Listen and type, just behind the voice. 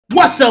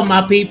What's up,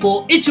 my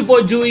people? It's your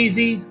boy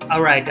Easy.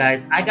 All right,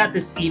 guys, I got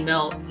this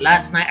email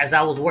last night as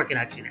I was working.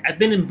 Actually, I've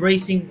been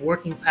embracing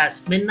working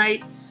past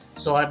midnight,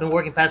 so I've been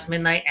working past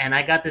midnight, and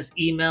I got this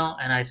email,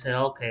 and I said,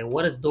 okay,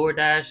 what does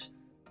DoorDash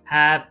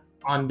have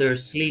on their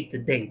sleeve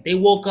today? They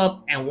woke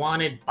up and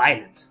wanted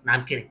violence. No,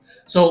 I'm kidding.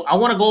 So I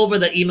want to go over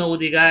the email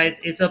with you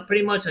guys. It's a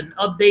pretty much an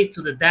update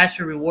to the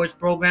Dasher Rewards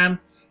program,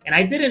 and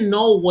I didn't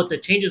know what the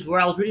changes were.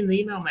 I was reading the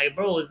email, I'm like,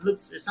 bro, it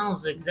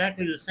sounds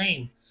exactly the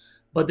same.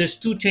 But there's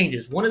two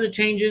changes. One of the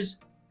changes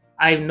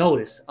I've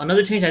noticed.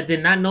 Another change I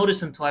did not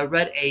notice until I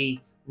read a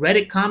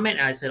Reddit comment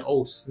and I said,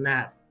 oh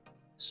snap.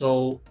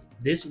 So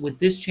with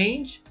this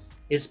change,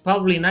 it's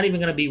probably not even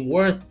gonna be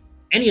worth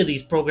any of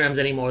these programs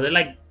anymore. They're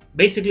like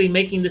basically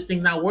making this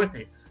thing not worth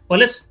it. But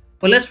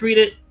let's read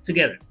it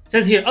together. It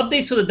says here,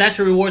 updates to the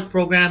Dasher Rewards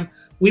program.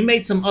 We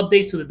made some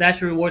updates to the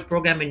Dasher Rewards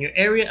program in your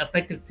area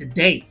effective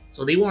today.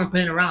 So they weren't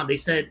playing around. They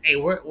said, hey,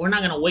 we're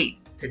not gonna wait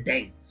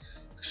today.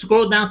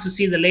 Scroll down to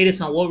see the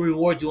latest on what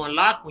rewards you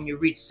unlock when you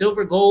reach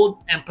silver,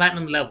 gold, and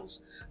platinum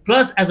levels.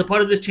 Plus, as a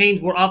part of this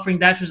change, we're offering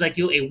Dashers like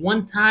you a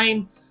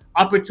one-time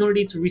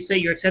opportunity to reset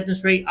your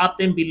acceptance rate.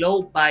 Opt in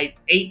below by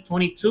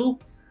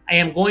 8/22. I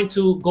am going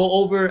to go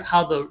over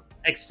how the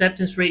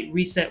acceptance rate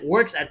reset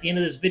works at the end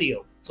of this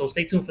video, so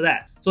stay tuned for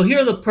that. So here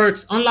are the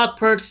perks. Unlock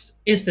perks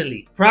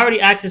instantly. Priority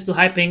access to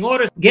high-paying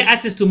orders. Get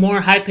access to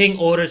more high-paying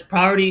orders.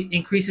 Priority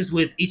increases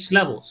with each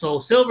level. So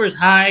silver is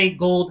high,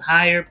 gold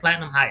higher,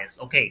 platinum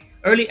highest. Okay.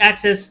 Early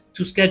access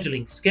to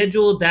scheduling.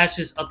 Schedule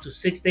dashes up to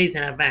 6 days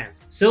in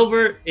advance.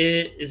 Silver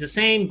is the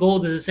same,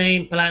 gold is the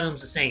same, platinum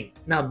is the same.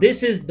 Now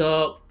this is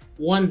the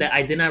one that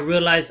I did not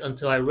realize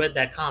until I read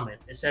that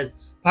comment. It says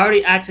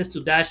priority access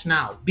to Dash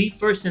Now. Be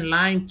first in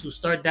line to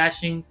start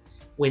dashing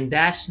when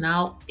Dash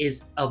Now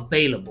is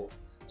available.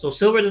 So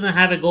silver doesn't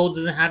have it, gold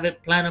doesn't have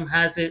it, platinum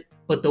has it.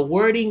 But the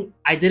wording,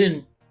 I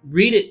didn't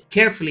read it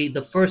carefully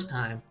the first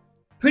time.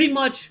 Pretty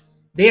much,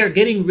 they are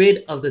getting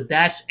rid of the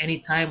dash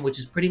anytime, which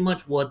is pretty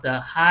much what a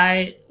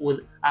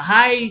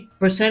high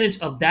percentage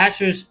of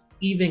dashers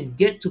even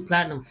get to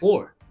platinum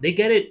for. They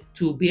get it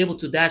to be able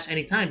to dash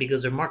anytime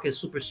because their market is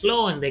super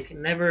slow and they can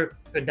never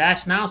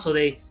dash now. So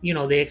they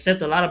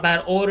accept a lot of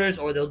bad orders,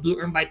 or they'll do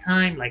earn by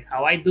time, like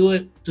how I do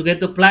it, to get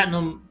the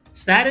platinum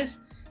status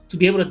to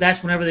be able to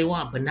dash whenever they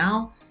want. But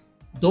now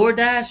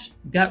DoorDash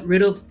got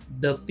rid of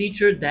the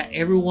feature that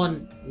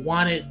everyone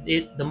wanted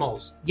it the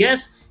most.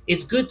 Yes,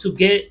 it's good to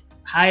get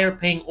higher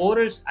paying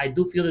orders. I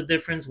do feel the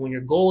difference when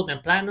you're gold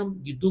and platinum.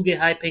 You do get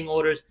high paying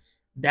orders.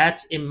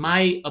 That's in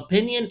my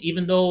opinion,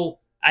 even though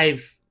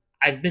I've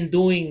been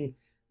doing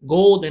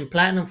gold and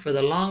platinum for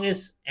the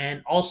longest,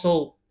 and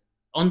also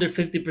under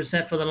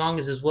 50% for the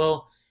longest as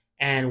well.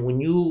 And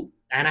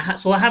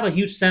so I have a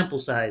huge sample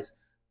size.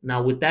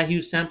 Now with that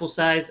huge sample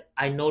size,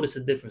 I notice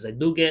a difference. I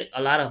do get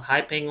a lot of high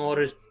paying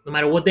orders, no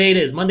matter what day it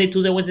is. Monday,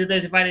 Tuesday, Wednesday,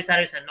 Thursday, Friday,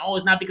 Saturday, Sunday. No,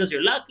 it's not because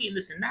you're lucky and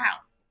this and that.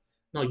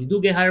 No, you do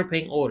get higher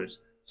paying orders.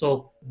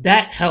 So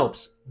that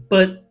helps.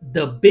 But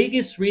the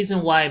biggest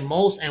reason why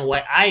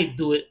why I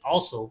do it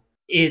also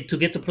is to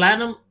get to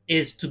platinum,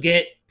 is to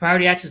get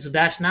priority access to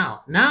Dash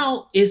Now.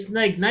 Now it's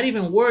like not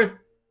even worth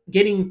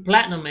getting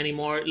platinum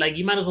anymore. Like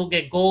you might as well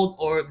get gold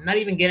or not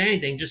even get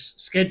anything.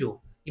 Just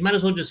schedule. You might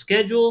as well just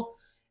schedule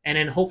and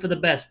then hope for the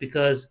best,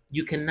 because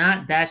you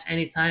cannot dash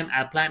anytime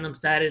at platinum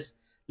status.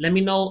 Let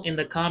me know in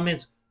the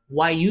comments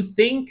why you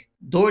think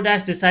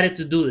DoorDash decided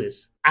to do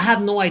this. I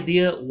have no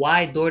idea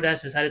why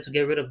DoorDash decided to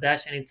get rid of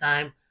Dash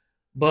Anytime,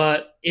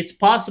 but it's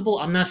possible.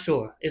 I'm not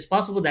sure. It's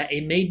possible that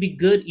it may be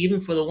good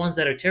even for the ones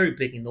that are cherry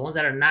picking, the ones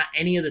that are not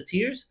any of the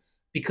tiers,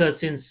 because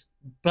since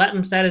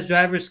platinum status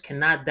drivers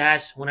cannot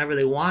dash whenever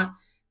they want,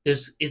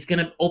 it's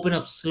gonna open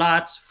up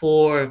slots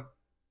for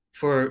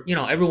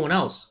everyone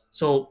else.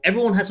 So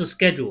everyone has to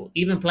schedule,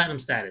 even platinum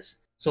status.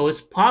 So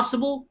it's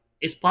possible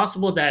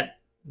that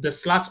the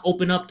slots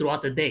open up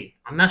throughout the day.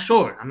 I'm not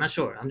sure.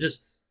 I'm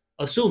just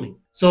assuming.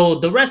 So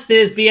the rest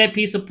is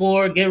VIP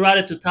support, get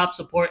routed to top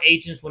support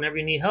agents whenever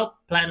you need help.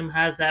 Platinum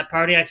has that.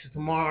 Priority access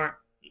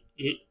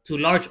to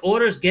large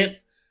orders.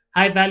 Get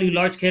high value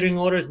large catering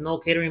orders, no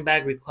catering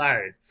bag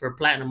required for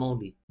platinum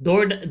only.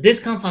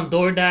 Discounts on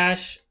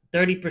DoorDash,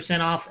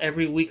 30% off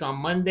every week on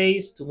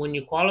Mondays to when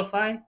you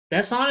qualify.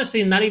 That's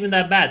honestly not even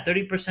that bad.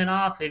 30%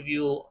 off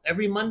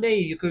every Monday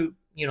you could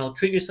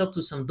treat yourself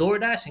to some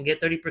DoorDash and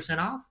get 30%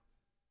 off.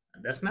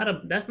 That's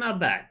not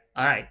bad.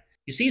 All right.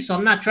 You see, so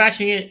I'm not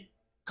trashing it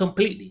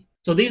completely.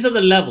 So these are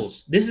the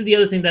levels. This is the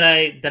other thing that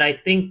I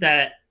think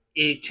that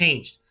it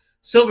changed.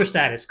 Silver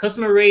status,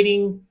 customer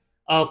rating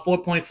of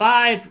 4.5,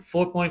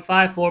 4.5,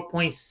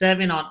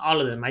 4.7 on all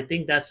of them. I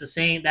think that's the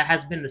same. That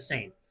has been the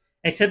same.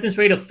 Acceptance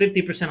rate of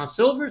 50% on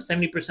silver,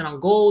 70% on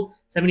gold,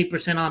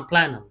 70% on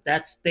platinum.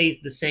 That stays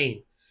the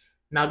same.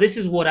 Now this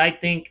is what I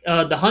think.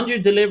 The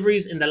 100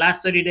 deliveries in the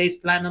last 30 days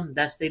platinum,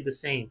 that stayed the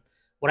same.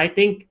 What I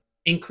think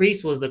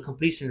increased was the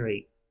completion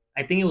rate.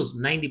 I think it was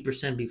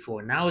 90%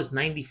 before. Now it's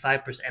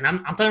 95%. And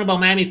I'm talking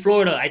about Miami,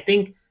 Florida. I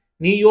think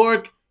New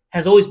York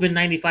has always been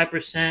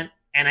 95%.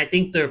 And I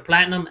think their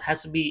platinum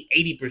has to be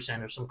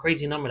 80% or some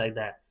crazy number like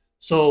that.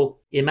 So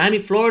in Miami,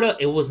 Florida,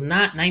 it was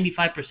not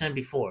 95%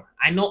 before.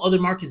 I know other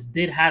markets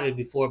did have it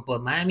before,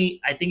 but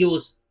Miami, I think it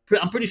was.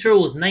 I'm pretty sure it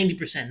was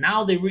 90%.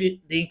 Now they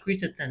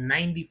increased it to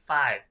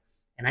 95,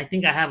 and I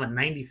think I have a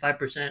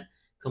 95%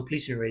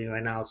 completion rating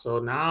right now. So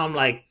now I'm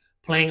like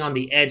playing on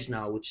the edge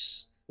now,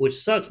 which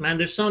sucks, man.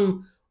 There's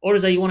some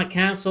orders that you want to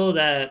cancel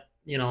that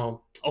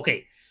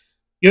Okay,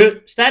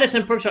 your status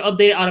and perks are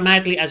updated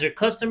automatically as your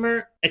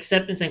customer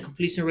acceptance and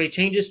completion rate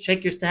changes.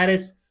 Check your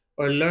status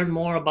or learn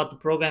more about the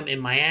program in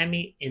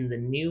Miami in the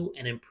new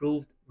and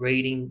improved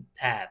rating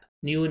tab.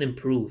 New and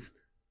improved.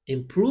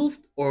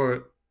 Improved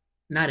or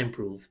not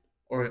improved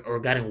or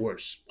gotten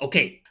worse?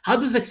 Okay, how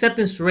does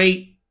acceptance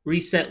rate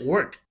reset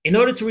work? In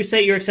order to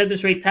reset your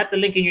acceptance rate, tap the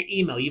link in your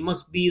email. You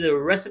must be the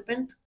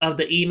recipient of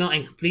the email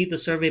and complete the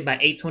survey by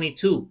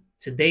 8/22.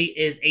 Today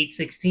is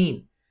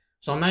 8/16.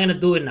 So I'm not gonna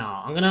do it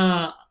now. I'm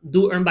gonna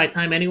do earn by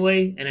time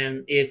anyway, and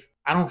then if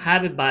I don't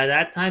have it by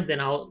that time,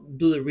 then I'll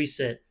do the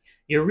reset.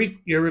 Your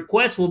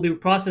request will be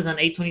processed on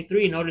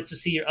 8/23. In order to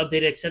see your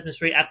updated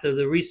acceptance rate after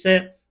the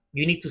reset,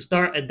 you need to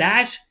start a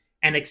dash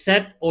and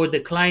accept or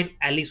decline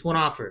at least one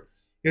offer.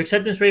 Your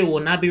acceptance rate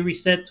will not be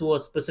reset to a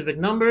specific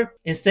number.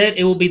 Instead,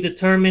 it will be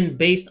determined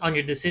based on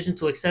your decision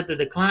to accept or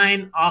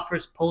decline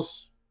offers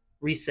post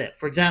reset.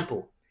 For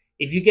example,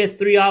 if you get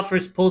 3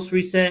 offers post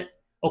reset,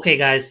 okay,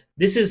 guys,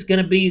 this is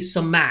going to be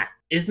some math.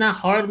 It's not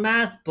hard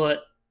math,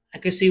 but I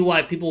can see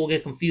why people will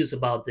get confused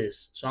about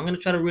this. So I'm going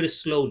to try to read it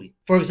slowly.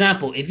 For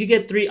example, if you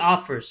get 3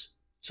 offers,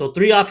 so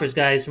 3 offers,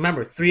 guys,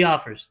 remember, 3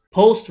 offers,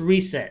 post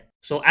reset.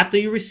 So after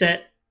you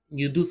reset,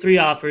 you do 3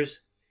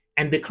 offers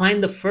and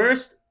decline the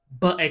first,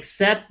 but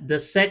accept the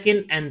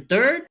second and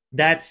third.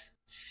 That's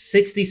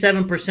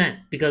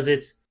 67% because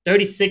it's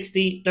 30,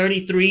 60,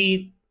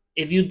 33.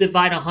 If you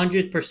divide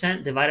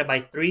 100% divided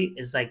by 3,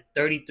 it's like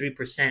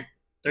 33%.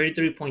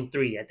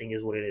 33.3, I think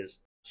is what it is.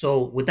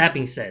 So with that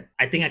being said,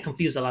 I think I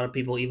confused a lot of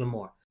people even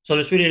more. So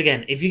let's read it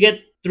again. If you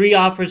get 3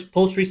 offers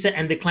post reset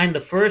and decline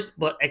the first,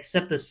 but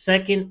accept the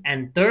second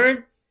and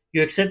third,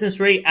 your acceptance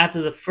rate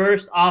after the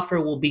first offer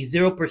will be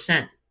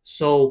 0%.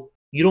 So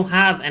you don't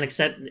have an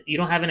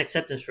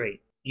acceptance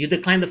rate. You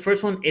decline the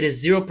first one, it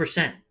is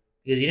 0%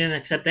 because you didn't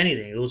accept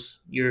anything. It was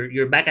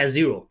you're back at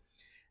 0.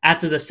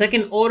 After the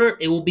second order,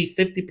 it will be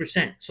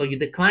 50%. So you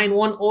decline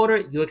one order,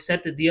 you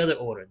accepted the other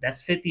order.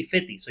 That's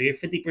 50-50. So you're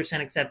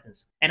 50%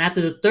 acceptance. And after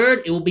the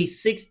third, it will be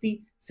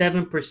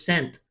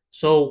 67%.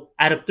 So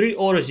out of 3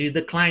 orders, you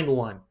declined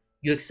one.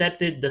 You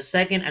accepted the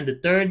second and the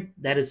third.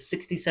 That is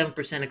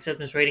 67%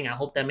 acceptance rating. I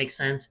hope that makes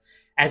sense.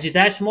 As you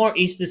dash more,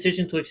 each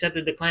decision to accept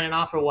or decline an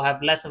offer will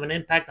have less of an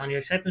impact on your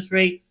acceptance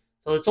rate.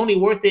 So it's only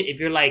worth it if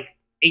you're like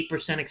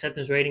 8%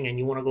 acceptance rating and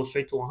you want to go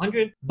straight to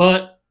 100.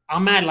 But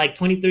I'm at like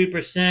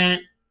 23%.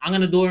 I'm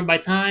gonna do it by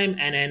time,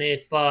 and then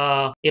if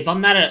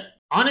I'm not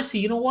honestly,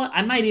 you know what?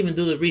 I might even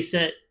do the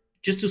reset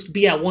just to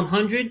be at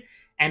 100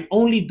 and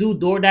only do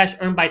DoorDash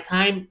earn by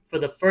time for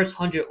the first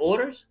 100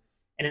 orders,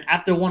 and then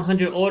after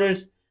 100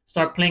 orders,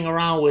 start playing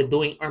around with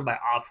doing earn by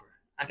offer.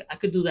 I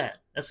could do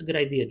that. That's a good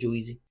idea,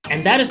 Juicy.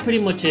 And that is pretty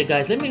much it,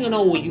 guys. Let me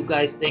know what you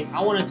guys think.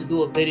 I wanted to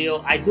do a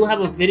video. I do have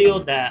a video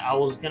that I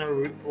was gonna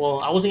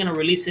I wasn't gonna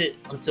release it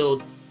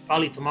until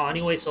probably tomorrow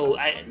anyway, so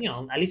at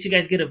least you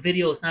guys get a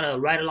video. It's not a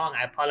ride along.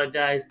 I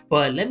apologize,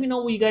 but let me know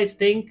what you guys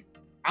think.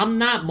 I'm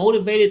not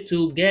motivated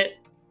to get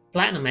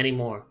platinum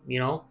anymore.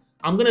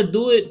 I'm gonna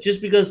do it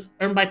just because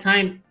earn by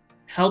time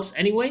helps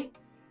anyway,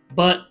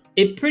 but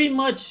it pretty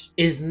much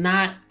is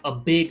not a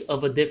big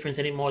of a difference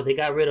anymore. They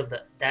got rid of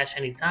the dash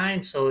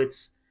anytime, so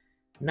it's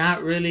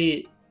not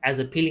really as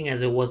appealing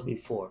as it was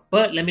before.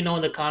 But let me know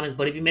in the comments.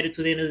 But if you made it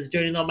to the end of this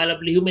journey, though, my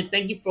lovely human,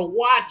 thank you for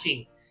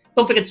watching.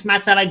 Don't forget to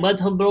smash that like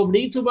button, bro, on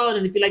the YouTube world.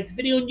 And if you like this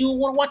video and you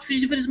want to watch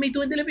future videos, me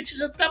doing delivery,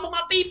 subscribe on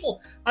my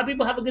people. My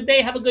people, have a good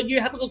day, have a good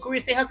year, have a good career.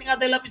 Stay hustling out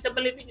there, love yourself,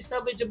 believe in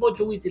yourself. It's your boy,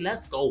 Joe Easy.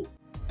 Let's go.